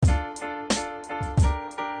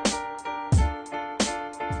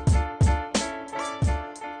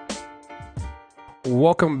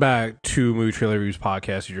Welcome back to Movie Trailer Reviews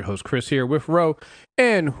Podcast. Your host Chris here with Ro,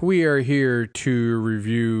 and we are here to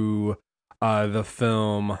review the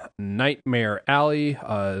film Nightmare Alley.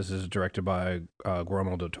 This is directed by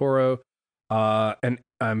Guillermo del Toro. An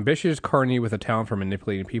ambitious carny with a talent for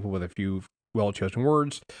manipulating people with a few well-chosen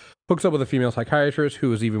words hooks up with a female psychiatrist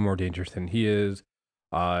who is even more dangerous than he is.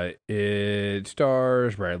 It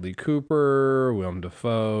stars Bradley Cooper, Willem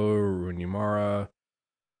Dafoe, Rooney Mara,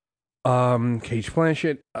 Cate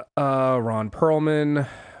Blanchett, Ron Perlman.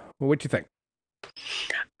 What'd you think?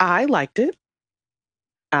 I liked it.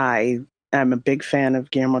 I am a big fan of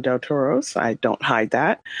Guillermo del Toro's. I don't hide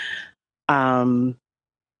that. I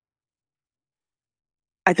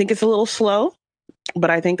think it's a little slow, but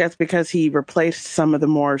I think that's because he replaced some of the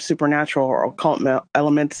more supernatural or occult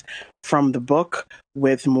elements from the book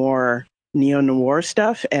with more neo-noir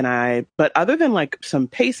stuff. But other than like some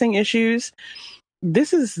pacing issues,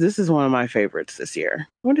 this is one of my favorites this year.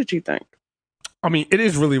 What did you think? I mean, it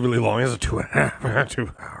is really, really long. It's 2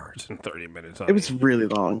 hours and 30 minutes. It was really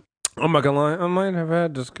long. I'm not gonna lie, I might have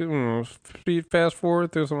had to speed fast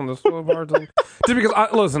forward through some of the slow parts. Just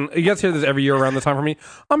because, listen, you guys hear this every year around the time for me.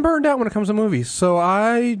 I'm burned out when it comes to movies, so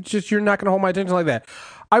you're not gonna hold my attention like that.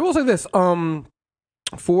 I will say this,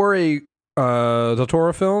 for a Del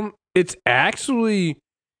Toro film, it's actually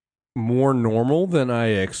more normal than I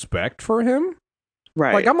expect for him.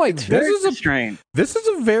 Right. Like, I'm like, this is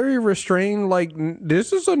a very restrained, like,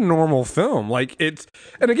 this is a normal film. Like, and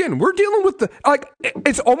again, we're dealing with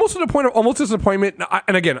it's almost to the point of almost disappointment.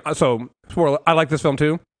 And again, so, spoiler, I like this film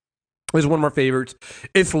too. It's one of my favorites.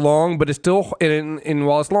 It's long, but it's still, and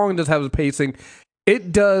while it's long, it does have the pacing.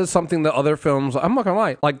 It does something that other films, I'm not gonna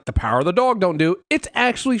lie, like The Power of the Dog don't do. It's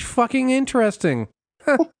actually fucking interesting.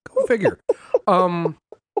 Go figure.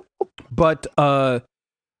 But,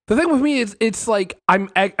 the thing with me is, it's like I'm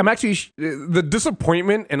actually the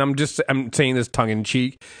disappointment, and I'm saying this tongue in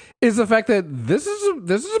cheek, is the fact that this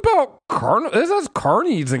is about this has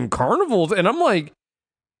carnies and carnivals, and I'm like,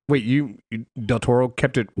 wait, you Del Toro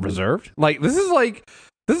kept it reserved? Like this is like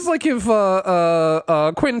if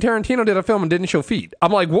Quentin Tarantino did a film and didn't show feet.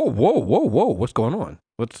 I'm like, whoa, what's going on?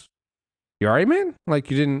 You all right, man?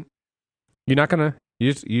 Like you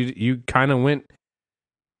kind of went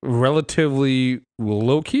relatively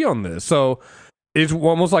low key on this, so it's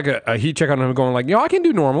almost like a heat check on him, going like, I can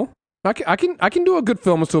do normal. I can do a good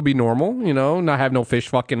film and still be normal, not have no fish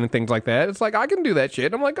fucking and things like that. It's like I can do that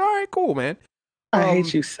shit. I'm like, all right, cool, man. I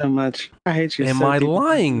hate you so much. I hate you. Am I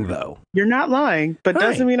lying though? You're not lying, but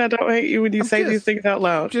doesn't mean I don't hate you when you say these things out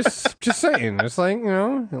loud. Just saying. It's like,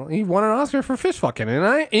 he won an Oscar for fish fucking, and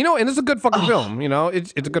and it's a good fucking film.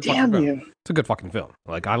 It's a good fucking film. It's a good fucking film.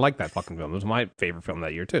 Like, I like that fucking film. It was my favorite film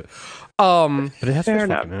that year too. But it has fish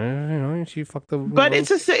fucking. She fucked the. But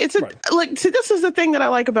it's right. Like, see, this is the thing that I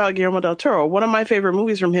like about Guillermo del Toro. One of my favorite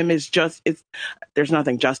movies from him is there's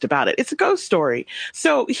nothing just about it. It's a ghost story.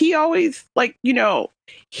 So he always, like,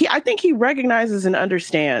 I think he recognizes and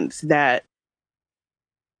understands that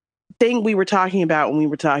thing we were talking about when we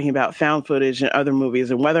were talking about found footage and other movies,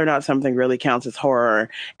 and whether or not something really counts as horror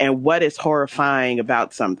and what is horrifying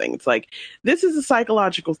about something. It's like, this is a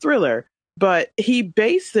psychological thriller, but he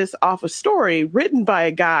based this off a story written by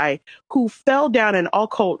a guy who fell down an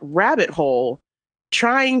occult rabbit hole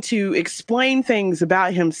trying to explain things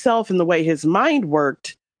about himself and the way his mind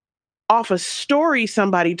worked off a story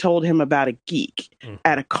somebody told him about a geek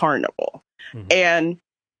at a carnival. Mm-hmm. And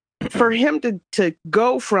for him to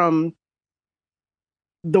go from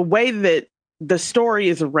the way that the story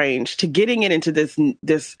is arranged to getting it into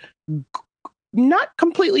this not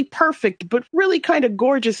completely perfect, but really kind of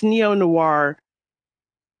gorgeous neo-noir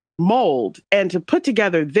mold, and to put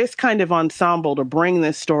together this kind of ensemble to bring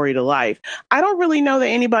this story to life. I don't really know that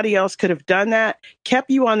anybody else could have done that,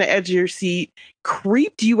 kept you on the edge of your seat,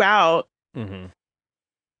 creeped you out,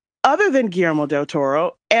 other than Guillermo del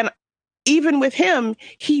Toro. And even with him,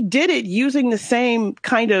 he did it using the same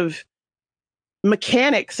kind of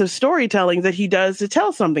mechanics of storytelling that he does to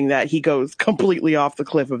tell something that he goes completely off the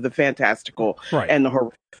cliff of the fantastical and the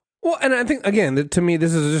horror. Well, and I think, again, to me,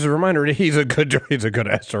 this is just a reminder that he's a good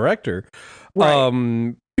ass director.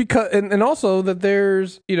 Right. Because and also that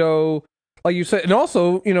there's, like you said, and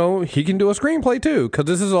also, he can do a screenplay too, because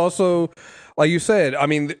this is also, like you said, I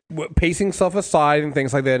mean, pacing stuff aside and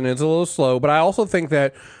things like that, and it's a little slow, but I also think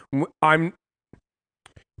that when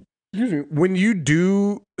you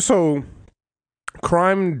do, so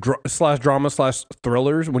crime slash drama slash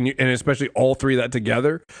thrillers, and especially all three of that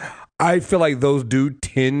together, I feel like those do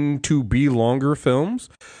tend to be longer films,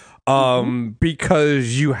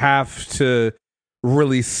 because you have to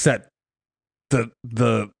really set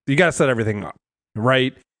you got to set everything up.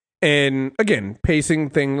 right? And again, a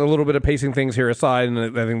little bit of pacing things here aside,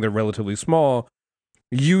 and I think they're relatively small.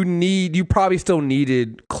 You probably still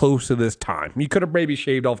needed close to this time. You could have maybe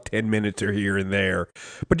shaved off 10 minutes or here and there,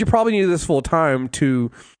 but you probably needed this full time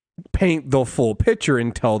to paint the full picture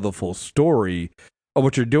and tell the full story of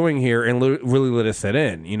what you're doing here and really let it set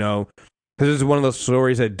in, because this is one of those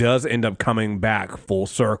stories that does end up coming back full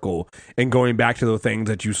circle and going back to the things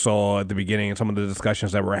that you saw at the beginning and some of the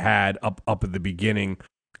discussions that were had up at the beginning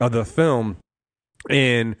of the film.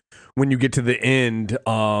 And when you get to the end,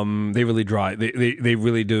 they really drive. They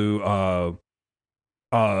really do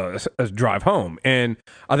drive home, and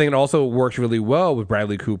I think it also works really well with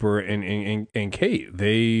Bradley Cooper and Kate.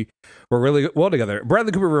 They were really well together.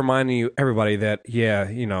 Bradley Cooper reminding everybody that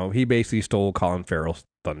he basically stole Colin Farrell's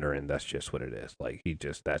thunder, and that's just what it is. Like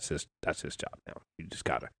that's his job now. You just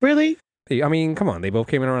gotta really. I mean, come on. They both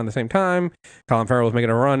came in around the same time. Colin Farrell was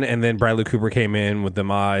making a run, and then Bradley Cooper came in with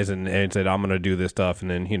them eyes and said, I'm going to do this stuff.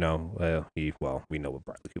 And then, we know what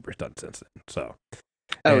Bradley Cooper's done since then. So.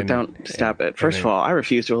 Don't stop it. First of all, I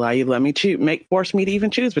refuse to allow you to let me force me to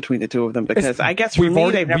even choose between the two of them, because I guess for me,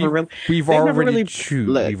 we've already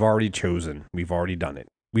chosen. We've already done it.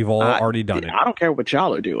 We've already done it. I don't care what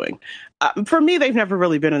y'all are doing. For me, they've never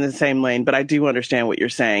really been in the same lane, but I do understand what you're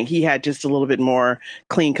saying. He had just a little bit more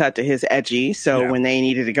clean cut to his edgy. So when they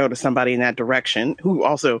needed to go to somebody in that direction, who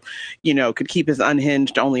also, could keep his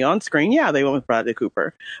unhinged only on screen, they went with Bradley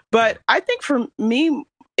Cooper. But I think for me,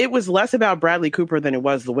 it was less about Bradley Cooper than it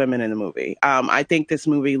was the women in the movie. I think this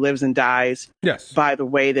movie lives and dies by the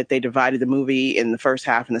way that they divided the movie in the first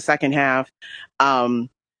half and the second half.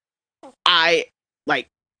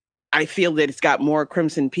 I feel that it's got more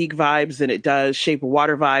Crimson Peak vibes than it does Shape of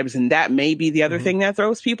Water vibes, and that may be the other thing that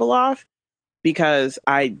throws people off, because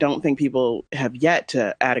I don't think people have yet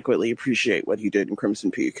to adequately appreciate what he did in Crimson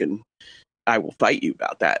Peak, and I will fight you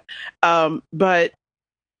about that. But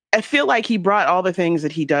I feel like he brought all the things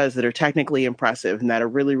that he does that are technically impressive and that are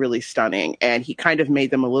really, really stunning, and he kind of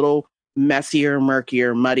made them a little messier,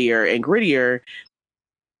 murkier, muddier, and grittier,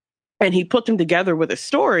 and he put them together with a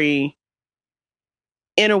story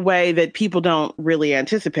in a way that people don't really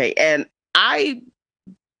anticipate. And I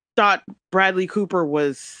thought Bradley Cooper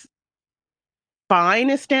was fine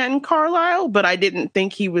as Stanton Carlisle, but I didn't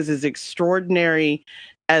think he was as extraordinary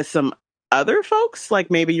as some other folks,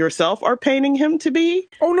 like maybe yourself, are painting him to be.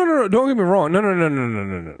 Oh, no. Don't get me wrong.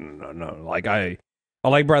 No. Like, I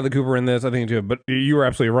like Bradley Cooper in this, I think, too. But you were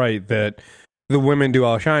absolutely right that the women do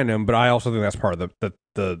outshine him, but I also think that's part of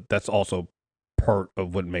that's also part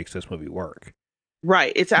of what makes this movie work.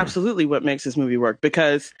 Right. It's absolutely what makes this movie work,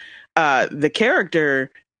 because the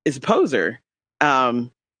character is a poser,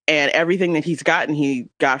 and everything that he's gotten, he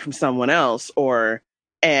got from someone else,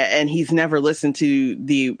 and he's never listened to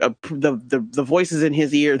the voices in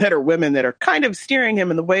his ear that are women that are kind of steering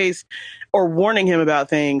him in the ways or warning him about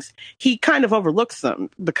things. He kind of overlooks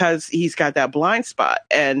them because he's got that blind spot.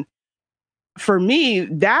 And for me,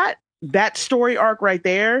 that story arc right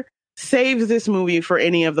there saves this movie for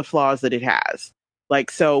any of the flaws that it has. Like,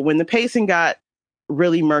 so when the pacing got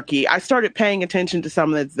really murky, I started paying attention to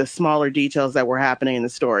some of the smaller details that were happening in the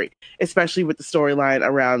story, especially with the storyline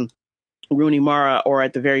around Rooney Mara, or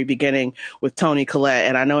at the very beginning with Toni Collette.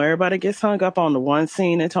 And I know everybody gets hung up on the one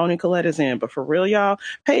scene that Toni Collette is in, but for real, y'all,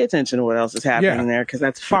 pay attention to what else is happening there, because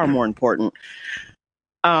that's far more important.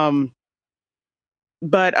 But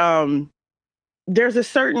there's a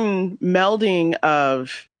certain melding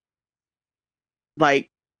of like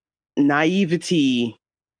naivety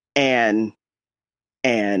and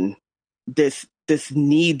this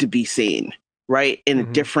need to be seen, right,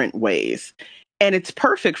 in different ways, and it's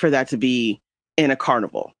perfect for that to be in a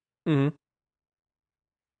carnival. No,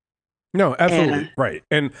 absolutely right.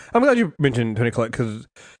 And I'm glad you mentioned Toni Collette, because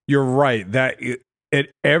you're right that at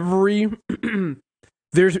every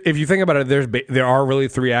there's, if you think about it, there are really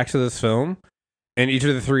 3 acts of this film, and each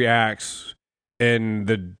of the 3 acts and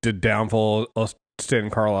the downfall of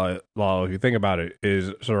Stanton Carlisle, if you think about it,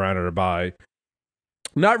 is surrounded by,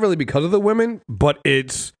 not really because of the women, but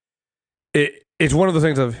it's one of those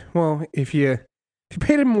things of, well, if you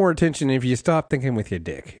paid him more attention, if you stop thinking with your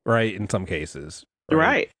dick, right, in some cases,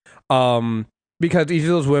 right. Because each of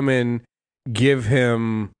those women give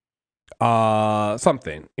him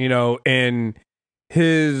something, and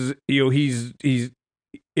his, he's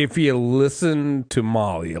if he listened to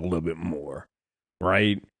Molly a little bit more,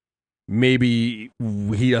 right, maybe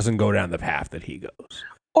he doesn't go down the path that he goes.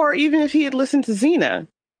 Or even if he had listened to Xena.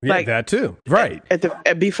 Yeah, like, that too. Right.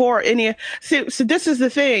 Before any... So this is the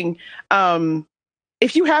thing.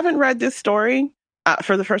 If you haven't read this story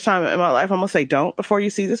for the first time in my life, I'm going to say don't before you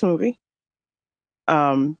see this movie.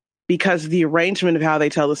 because the arrangement of how they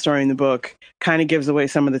tell the story in the book kind of gives away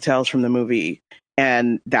some of the tells from the movie.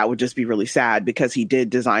 And that would just be really sad because he did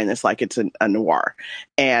design this like it's a noir.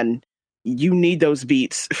 And you need those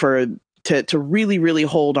beats to really, really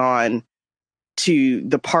hold on to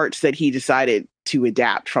the parts that he decided to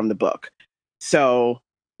adapt from the book. So,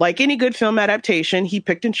 like any good film adaptation, he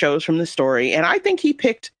picked and chose from the story. And I think he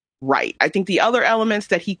picked right. I think the other elements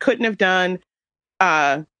that he couldn't have done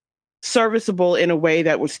serviceable in a way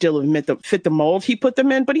that would still have fit the mold he put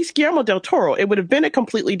them in, but he's Guillermo del Toro. It would have been a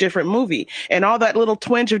completely different movie. And all that little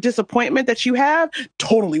twinge of disappointment that you have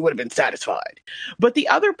totally would have been satisfied. But the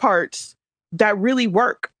other parts that really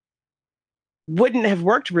work wouldn't have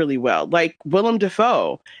worked really well. Like Willem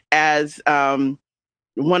Dafoe as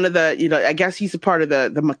one of the, I guess he's a part of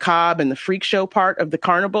the macabre and the freak show part of the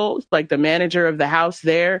carnival, like the manager of the house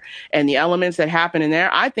there and the elements that happen in there.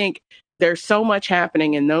 I think there's so much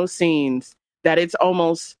happening in those scenes that it's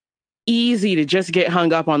almost easy to just get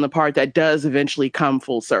hung up on the part that does eventually come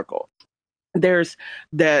full circle. There's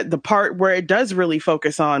the part where it does really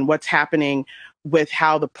focus on what's happening with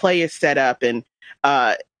how the play is set up, and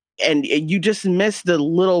you just miss the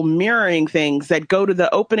little mirroring things that go to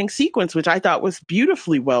the opening sequence, which I thought was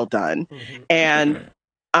beautifully well done. Mm-hmm. And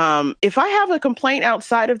if I have a complaint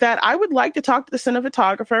outside of that, I would like to talk to the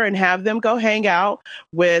cinematographer and have them go hang out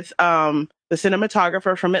with the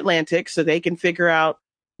cinematographer from Atlantic so they can figure out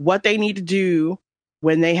what they need to do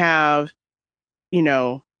when they have,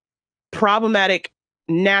 problematic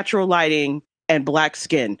natural lighting and black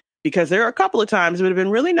skin. Because there are a couple of times it would have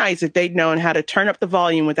been really nice if they'd known how to turn up the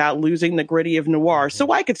volume without losing the gritty of noir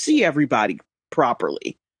so I could see everybody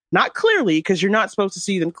properly. Not clearly, because you're not supposed to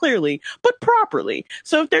see them clearly, but properly.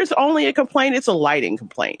 So if there's only a complaint, it's a lighting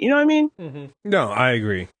complaint. You know what I mean? Mm-hmm. No, I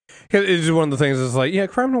agree. It's just one of the things that's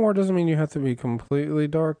like, crime noir doesn't mean you have to be completely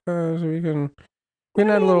dark, guys. We can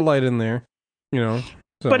add a little light in there, So.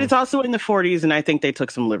 But it's also in the 40s, and I think they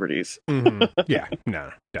took some liberties. Mm-hmm. Yeah,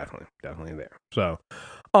 no, definitely there. So,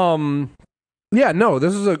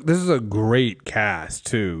 this is a great cast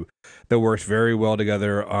too that works very well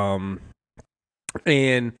together.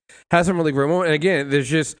 And has some really great moments. And again,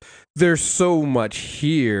 there's so much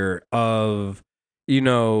here of,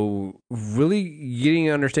 really getting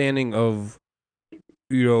an understanding of,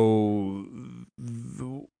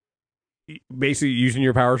 basically using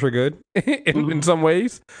your powers for good in some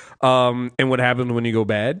ways. And what happens when you go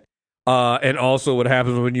bad. And also what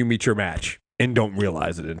happens when you meet your match and don't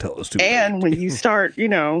realize it until it's too late. And when you start,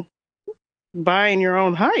 buying your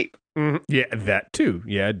own hype. Mm-hmm. Yeah, that too.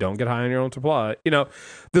 Yeah, don't get high on your own supply.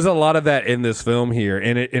 There's a lot of that in this film here,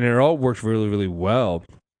 and it all works really, really well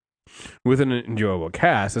with an enjoyable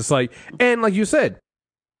cast. It's like, and like you said,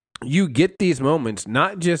 you get these moments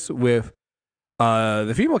not just with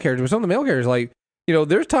the female characters, but some of the male characters. Like,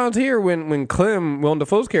 there's times here when Clem, Willem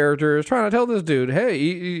Dafoe's character, is trying to tell this dude,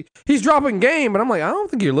 hey, he's dropping game, but I'm like, I don't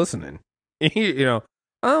think you're listening. I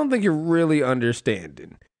don't think you're really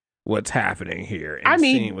understanding what's happening here and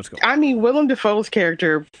seeing what's going on. I mean, Willem Dafoe's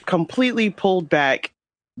character completely pulled back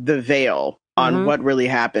the veil on what really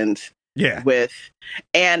happened. Yeah.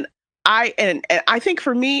 And I think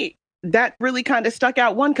for me, that really kind of stuck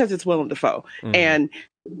out. One, because it's Willem Dafoe. And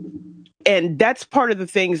that's part of the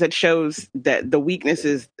things that shows that the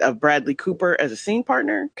weaknesses of Bradley Cooper as a scene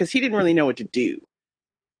partner, because he didn't really know what to do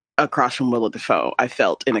across from Willem Dafoe, I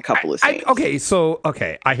felt in a couple of scenes.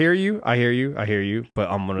 I hear you,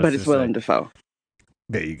 but I'm gonna. But it's Willem Dafoe.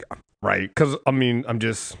 There you go. Right, because I'm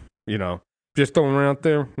just just throwing it out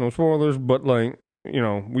there, no spoilers, but like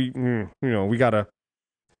we gotta.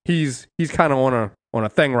 He's kind of on a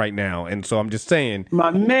thing right now, and so I'm just saying,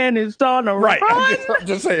 my man is on a right. I'm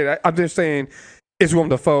just saying. It's Willem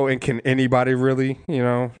Dafoe, and can anybody really,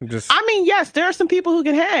 just... I mean, yes, there are some people who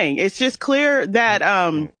can hang. It's just clear that,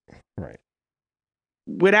 right,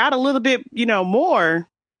 without a little bit, more,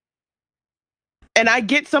 and I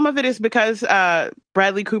get some of it is because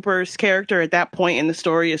Bradley Cooper's character at that point in the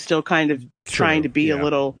story is still kind of trying to be a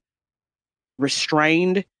little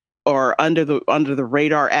restrained or under the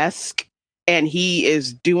radar-esque. And he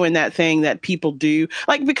is doing that thing that people do,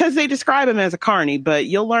 like, because they describe him as a carny, but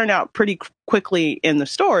you'll learn out pretty quickly in the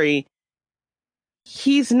story,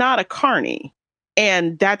 he's not a carny.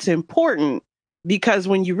 And that's important because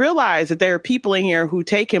when you realize that there are people in here who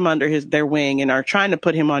take him under their wing and are trying to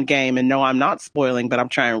put him on game, and no, I'm not spoiling, but I'm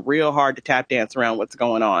trying real hard to tap dance around what's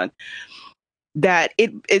going on, that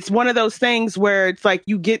it's one of those things where it's like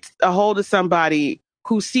you get a hold of somebody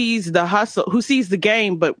who sees the hustle, who sees the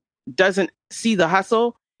game, but doesn't see the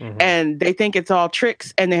hustle, and they think it's all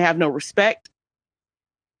tricks and they have no respect.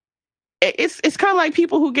 it's kind of like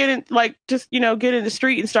people who get in, like, just, get in the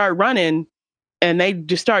street and start running, and they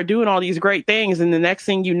just start doing all these great things. And the next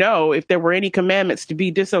thing you know, if there were any commandments to be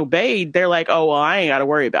disobeyed, they're like, oh, well, I ain't got to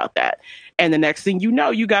worry about that. And the next thing you know,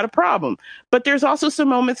 you got a problem. But there's also some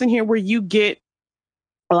moments in here where you get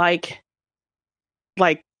like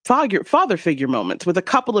father figure moments with a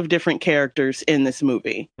couple of different characters in this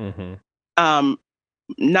movie. Mm-hmm.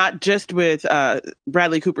 Not just with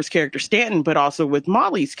Bradley Cooper's character Stanton, but also with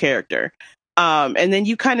Molly's character. And then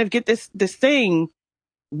you kind of get this thing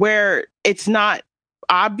where it's not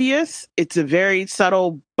obvious. It's a very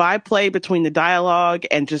subtle byplay between the dialogue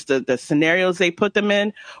and just the scenarios they put them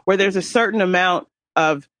in, where there's a certain amount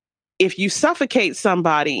of, if you suffocate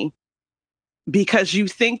somebody because you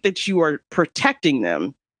think that you are protecting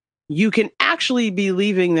them, you can actually be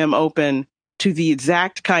leaving them open to the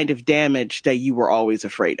exact kind of damage that you were always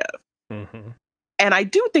afraid of. Mm-hmm. And I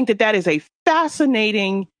do think that that is a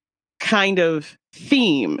fascinating kind of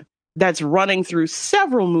theme that's running through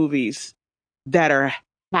several movies that are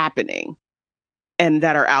happening and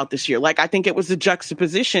that are out this year. Like, I think it was the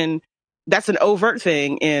juxtaposition. That's an overt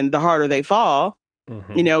thing in The Harder They Fall.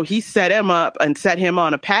 Mm-hmm. He set him up and set him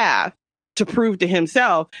on a path to prove to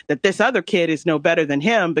himself that this other kid is no better than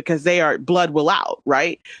him, because blood will out,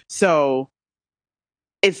 right? So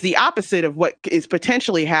it's the opposite of what is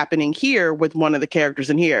potentially happening here with one of the characters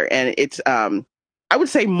in here. And it's, I would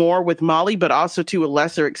say more with Molly, but also to a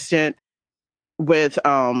lesser extent with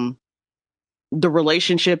the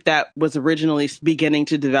relationship that was originally beginning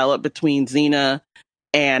to develop between Xena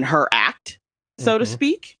and her act, so to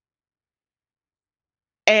speak.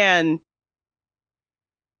 And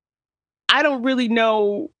I don't really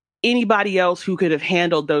know anybody else who could have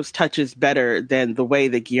handled those touches better than the way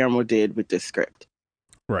that Guillermo did with this script.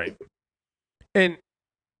 Right. And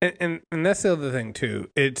that's the other thing too.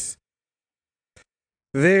 It's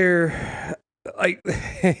there, like,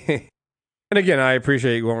 and again, I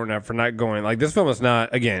appreciate going for not going, like, this film is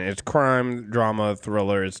not, again, it's crime, drama,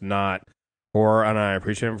 thriller. It's not horror, and I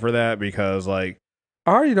appreciate him for that, because, like,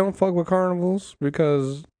 I already don't fuck with carnivals,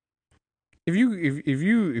 because if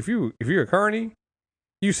you're a carny,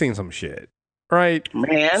 you've seen some shit, right?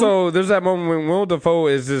 Man. So there's that moment when Willem Dafoe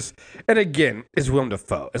is this, and again, it's Willem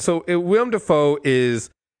Dafoe, and so Willem Dafoe is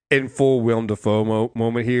in full Willem Dafoe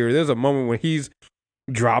moment here. There's a moment when he's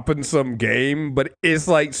dropping some game, but it's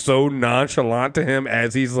like so nonchalant to him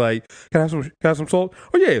as he's like, can I have some salt?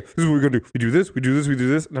 Oh yeah, this is what we're gonna do. We do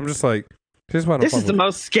this, and I'm just like, this is the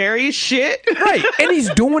most scary shit. Right. And he's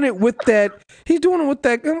doing it with that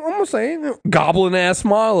I'm almost saying goblin ass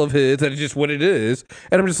smile of his, that is just what it is.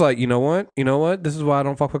 And I'm just like, you know what? This is why I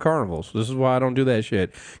don't fuck with carnivals. This is why I don't do that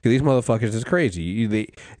shit. Because these motherfuckers is crazy. They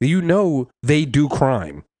do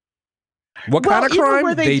crime. What kind of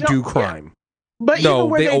crime? They do crime. Yeah. But even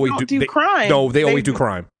where they always do crime. No, they always do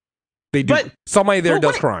crime. They do. But somebody there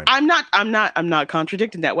does crime. I'm not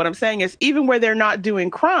contradicting that. What I'm saying is, even where they're not doing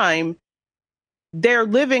crime, they're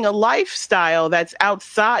living a lifestyle that's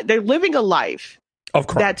outside. They're living a life of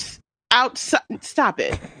crime that's outside. Stop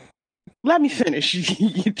it. Let me finish.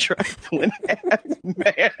 You trifling ass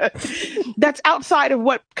man. That's outside of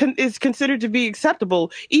what is considered to be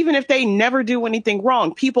acceptable. Even if they never do anything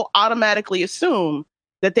wrong, people automatically assume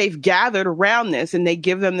that they've gathered around this, and they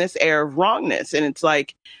give them this air of wrongness. And it's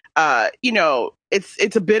like,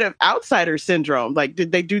 it's a bit of outsider syndrome. Like,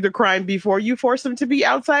 did they do the crime before you forced them to be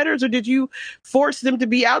outsiders, or did you force them to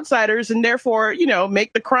be outsiders and therefore,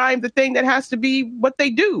 make the crime the thing that has to be what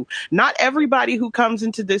they do? Not everybody who comes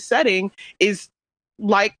into this setting is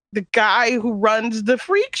like the guy who runs the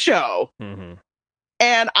freak show. Mm-hmm.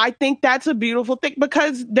 And I think that's a beautiful thing,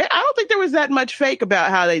 because I don't think there was that much fake about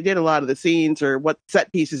how they did a lot of the scenes or what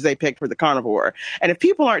set pieces they picked for the carnivore. And if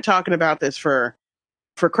people aren't talking about this for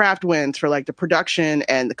craft wins, for like the production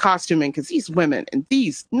and the costuming, because these women in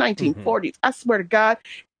these 1940s, I swear to God,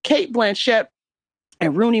 Cate Blanchett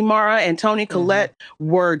and Rooney Mara and Toni Collette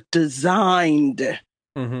were designed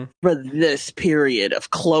for this period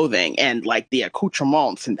of clothing and like the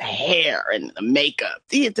accoutrements and the hair and the makeup.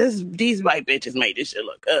 These white bitches made this shit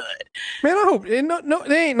look good. Man, I hope no,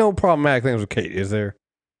 there ain't no problematic things with Kate, is there?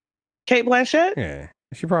 Cate Blanchett? Yeah.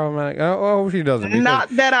 Is she problematic? Oh, she doesn't. Not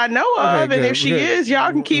that I know of. Okay, and if she is,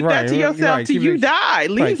 y'all can keep that to yourself till you die.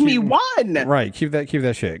 Leave me one. Right. Keep that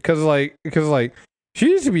shit. Because she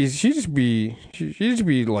used to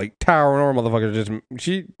be like towering over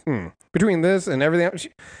motherfuckers. Between this and everything else,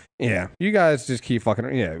 you guys just keep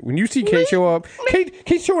fucking. Yeah, when you see Kate show up,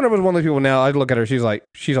 Kate showing up as one of the people now. I look at her. She's like,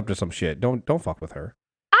 she's up to some shit. Don't fuck with her.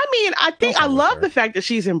 I'm mean, I think I love the fact that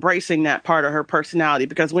she's embracing that part of her personality,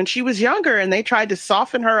 because when she was younger and they tried to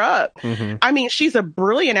soften her up, I mean, she's a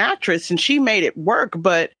brilliant actress and she made it work.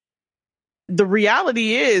 But the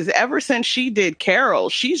reality is, ever since she did Carol,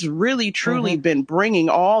 she's really, truly been bringing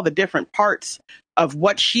all the different parts of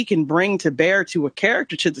what she can bring to bear to a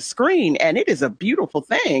character to the screen. And it is a beautiful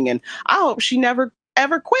thing. And I hope she never,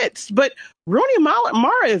 ever quits. But Rooney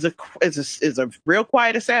Mara is a real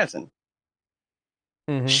quiet assassin.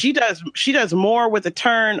 She does more with a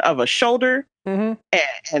turn of a shoulder and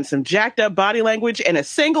some jacked up body language and a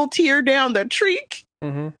single tear down the cheek.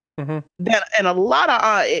 And a lot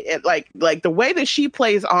of like the way that she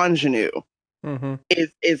plays Ingenue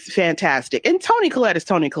is fantastic. And Toni Collette is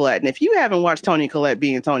Toni Collette. And if you haven't watched Toni Collette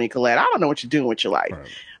being Toni Collette, I don't know what you're doing with your life.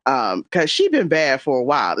 Because she's been bad for a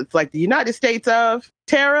while. It's like the United States of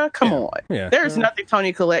Tara. Come on. There's nothing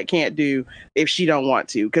Toni Collette can't do if she don't want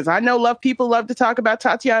to. Because I know people love to talk about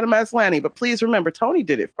Tatiana Maslany, but please remember, Toni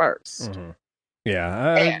did it first.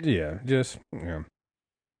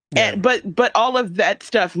 But all of that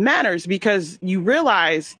stuff matters, because you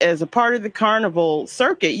realize as a part of the carnival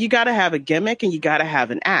circuit, you got to have a gimmick and you got to have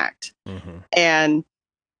an act. And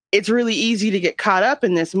it's really easy to get caught up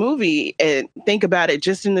in this movie and think about it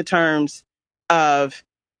just in the terms of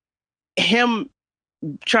him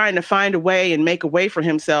trying to find a way and make a way for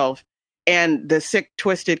himself, and the sick,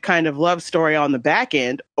 twisted kind of love story on the back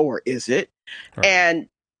end, or is it? And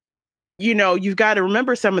you know, you've got to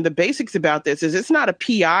remember some of the basics about this is it's not a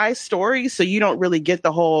PI story. So you don't really get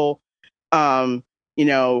the whole,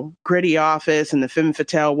 gritty office and the femme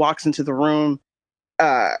fatale walks into the room.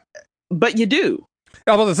 But you do.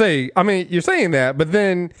 I was about to say, I mean, you're saying that, but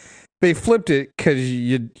then they flipped it because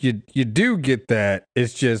you do get that.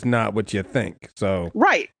 It's just not what you think. So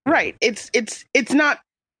right. It's not.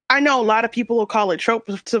 I know a lot of people will call it trope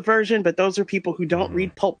subversion, but those are people who don't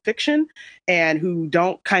read Pulp Fiction and who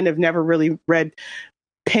don't kind of never really read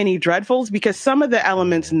Penny Dreadfuls, because some of the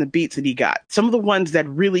elements and the beats that he got, some of the ones that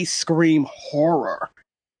really scream horror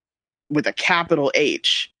with a capital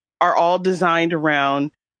H, are all designed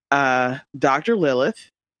around Dr. Lilith.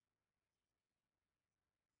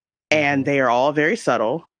 And they are all very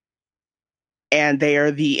subtle. And they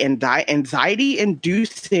are the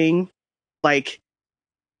anxiety-inducing, like,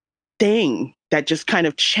 thing that just kind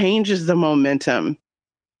of changes the momentum,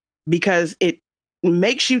 because it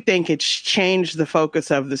makes you think it's changed the focus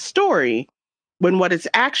of the story, when what it's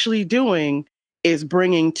actually doing is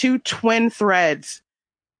bringing two twin threads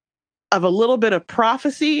of a little bit of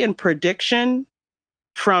prophecy and prediction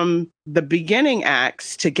from the beginning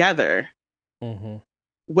acts together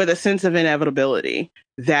with a sense of inevitability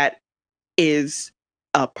that is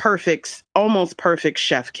a perfect, almost perfect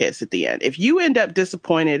chef kiss at the end. If you end up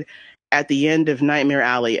disappointed at the end of Nightmare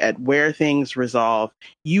Alley at where things resolve,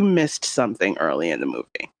 you missed something early in the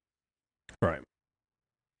movie. Right.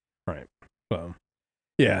 So,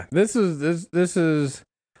 yeah, this is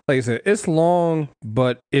like I said, it's long,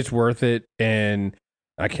 but it's worth it. And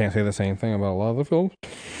I can't say the same thing about a lot of the films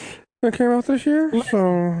that came out this year.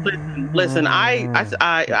 So listen,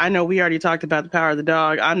 I know we already talked about The Power of the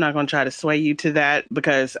Dog. I'm not going to try to sway you to that,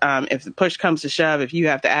 because if the push comes to shove, if you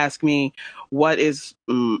have to ask me what is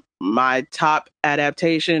my top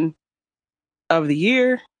adaptation of the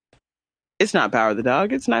year, it's not Power of the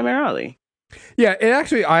Dog, it's Nightmare Alley. Yeah, it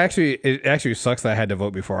actually sucks that I had to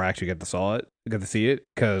vote before I actually get to see it,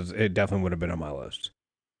 because it definitely would have been on my list.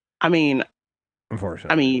 I mean,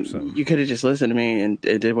 unfortunately, you could have just listened to me and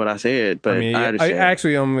it did what I said. But I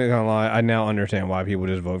understand. I'm not gonna lie. I now understand why people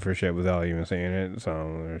just vote for shit without even seeing it.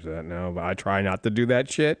 So there's that now. But I try not to do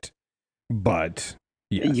that shit. But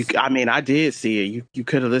yes. I did see it. You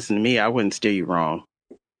could have listened to me. I wouldn't steer you wrong.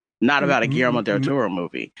 Not about a Guillermo del Toro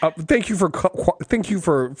movie. Thank you for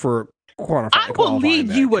quantifying. I will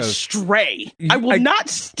lead you astray. I will not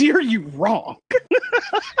steer you wrong.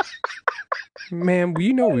 Man,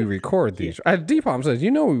 you know we record these. Deepom says, you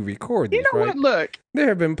know we record these, you know right? What? Look. There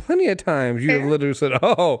have been plenty of times you have literally said,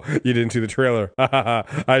 oh, you didn't see the trailer. I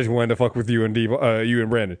just wanted to fuck with you and you and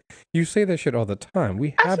Brandon. You say that shit all the time.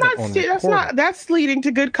 We have it on recording. That's leading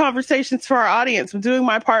to good conversations for our audience. I'm doing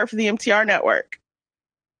my part for the MTR network.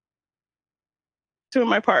 Doing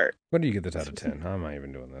my part. What do you get this out of 10? I'm not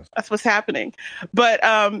even doing this. That's what's happening. But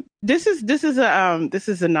this is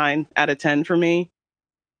a 9 out of 10 for me.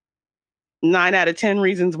 9 out of 10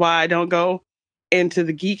 reasons why I don't go into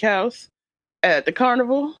the geek house at the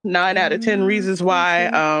carnival. 9 out of 10 reasons why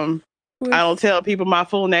I don't tell people my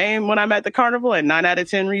full name when I'm at the carnival, and 9 out of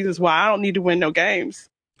 10 reasons why I don't need to win no games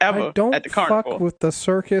ever I don't at the carnival. fuck with the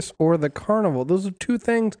circus or the carnival. Those are two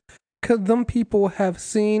things because them people have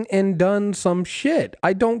seen and done some shit.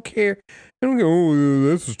 I don't care. I don't go, oh,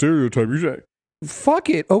 that's a stereotype. You should... Fuck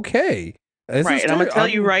it. Okay. Right. And I'm going to tell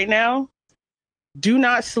you right now, do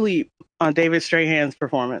not sleep on David Strahan's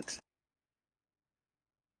performance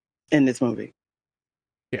in this movie.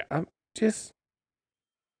 Yeah, I'm just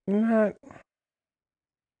not...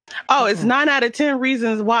 Oh, it's 9 out of 10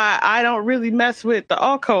 reasons why I don't really mess with the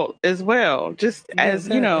occult as well. Just as,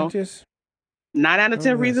 you know, 9 out of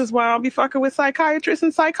 10 reasons why I don't be fucking with psychiatrists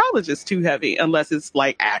and psychologists too heavy unless it's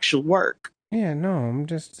like actual work. Yeah, no,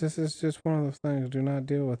 this is just one of those things. Do not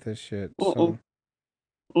deal with this shit. So,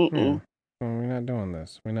 we're not doing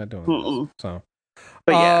this. We're not doing this. So,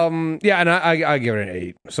 but yeah, and I give it an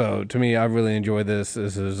 8. So to me, I really enjoy this.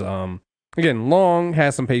 This is again long,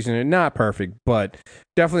 has some patience in it, not perfect, but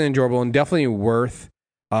definitely enjoyable and definitely worth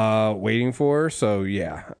waiting for. So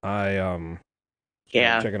yeah,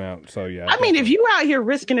 checking out. So yeah, I mean, if you out here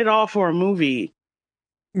risking it all for a movie.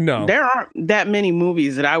 No, there aren't that many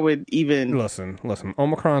movies that I would even listen.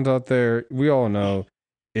 Omicron's out there. We all know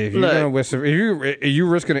if you're gonna risk, if you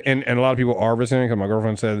risking it, and a lot of people are risking it. Because my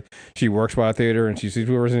girlfriend said she works by a theater and she sees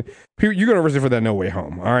people risking. You're gonna risk it for that No Way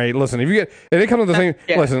Home. All right, listen. If they come to the same,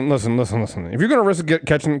 listen. If you're gonna risk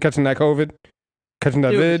catching that COVID, catching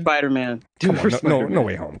that vid, Spider-Man. No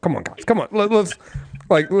Way Home. Come on, guys. Come on. Let's.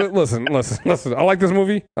 Listen. I like this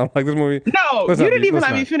movie. No, you didn't even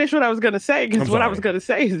let me finish what I was going to say. Because what I was going to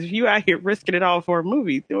say is, if you out here risking it all for a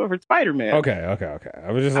movie, do it for Spider-Man. Okay.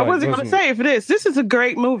 I wasn't going to say it for this. This is a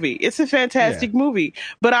great movie. It's a fantastic movie.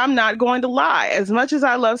 But I'm not going to lie. As much as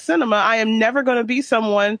I love cinema, I am never going to be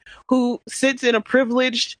someone who sits in a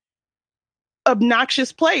privileged,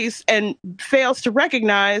 obnoxious place and fails to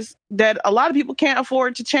recognize that a lot of people can't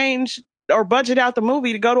afford to change or budget out the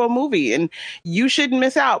movie to go to a movie, and you shouldn't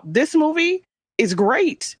miss out. This movie is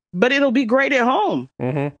great, but it'll be great at home.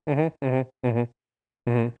 No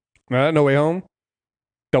Way Home,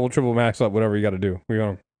 double, triple, max up, whatever you got to do. We're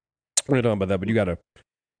not talking about that, but you got to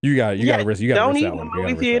risk. You got to don't eat in the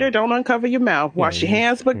movie theater. Don't uncover your mouth. Wash your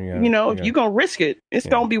hands. But if you're gonna risk it, it's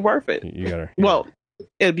gonna be worth it.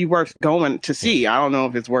 It'd be worth going to see. I don't know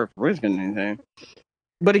if it's worth risking anything.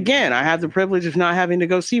 But again, I have the privilege of not having to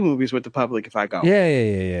go see movies with the public if I go.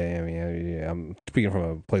 Yeah. I mean, I'm speaking from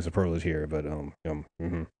a place of privilege here, but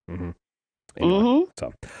anyway,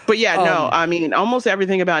 so. But yeah, no, I mean, almost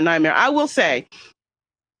everything about Nightmare. I will say,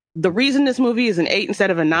 the reason this movie is an 8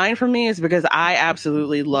 instead of a 9 for me is because I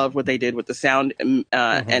absolutely love what they did with the sound and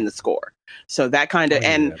the score. So that kind of,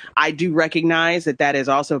 I do recognize that is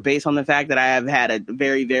also based on the fact that I have had a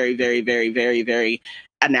very, very, very, very, very, very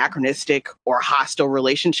anachronistic or hostile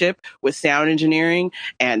relationship with sound engineering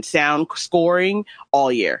and sound scoring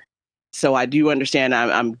all year. So I do understand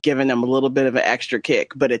I'm giving them a little bit of an extra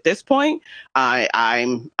kick. But at this point,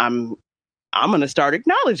 I'm going to start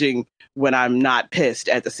acknowledging when I'm not pissed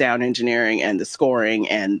at the sound engineering and the scoring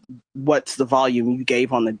and what's the volume you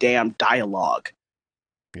gave on the damn dialogue.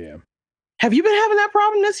 Yeah. Have you been having that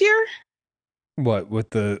problem this year? What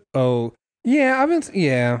with the? Oh, yeah. I've been.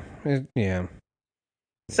 Yeah.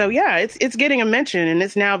 So yeah, it's getting a mention, and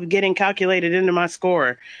it's now getting calculated into my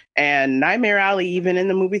score. And Nightmare Alley, even in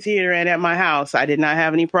the movie theater and at my house, I did not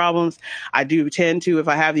have any problems. I do tend to, if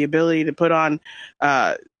I have the ability to put on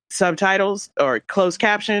subtitles or closed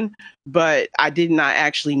caption, but I did not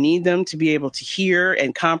actually need them to be able to hear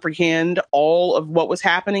and comprehend all of what was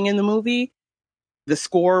happening in the movie. The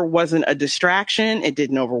score wasn't a distraction. It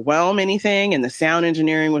didn't overwhelm anything, and the sound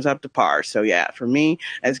engineering was up to par. So yeah, for me,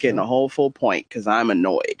 that's getting a whole full point because I'm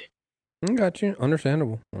annoyed. Got you.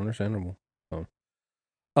 Understandable. So,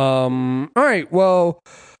 all right. Well,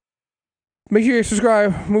 make sure you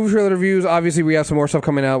subscribe. Movie trailer reviews. Obviously, we have some more stuff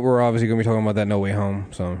coming out. We're obviously going to be talking about that No Way Home.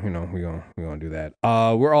 So we're gonna do that.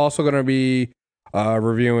 We're also going to be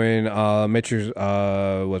reviewing Matrix.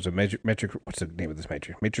 What's the name of this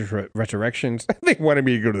Matrix? Matrix Resurrections. They wanted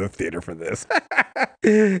me to go to the theater for this.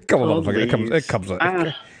 Come on,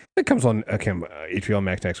 motherfucker! It comes on HBO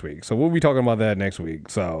Max next week, so we'll be talking about that next week.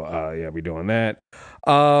 So yeah, we're doing that.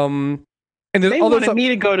 And they wanted me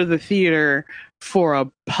to go to the theater for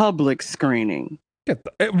a public screening. That's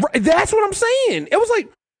what I'm saying. It was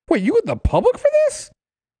like, wait, you with the public for this?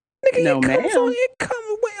 Nigga, no, man.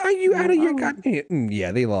 Wait, are you out of your goddamn?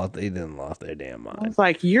 Yeah, they didn't lost their damn mind. I was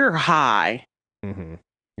like, you're high. Mm-hmm.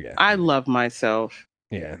 Yeah, I love myself.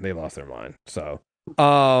 Yeah, they lost their mind. So,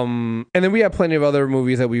 and then we have plenty of other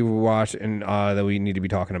movies that we watched and that we need to be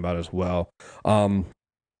talking about as well.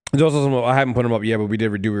 There's also some, I haven't put them up yet, but we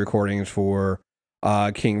did do recordings for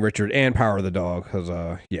King Richard and Power of the Dog.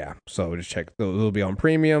 So just check; they'll be on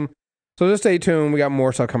premium. So just stay tuned. We got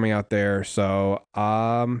more stuff coming out there. So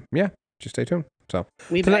yeah, just stay tuned. So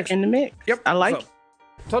we back in the mix. Yep. I like it.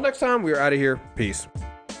 Until next time, we are out of here. Peace.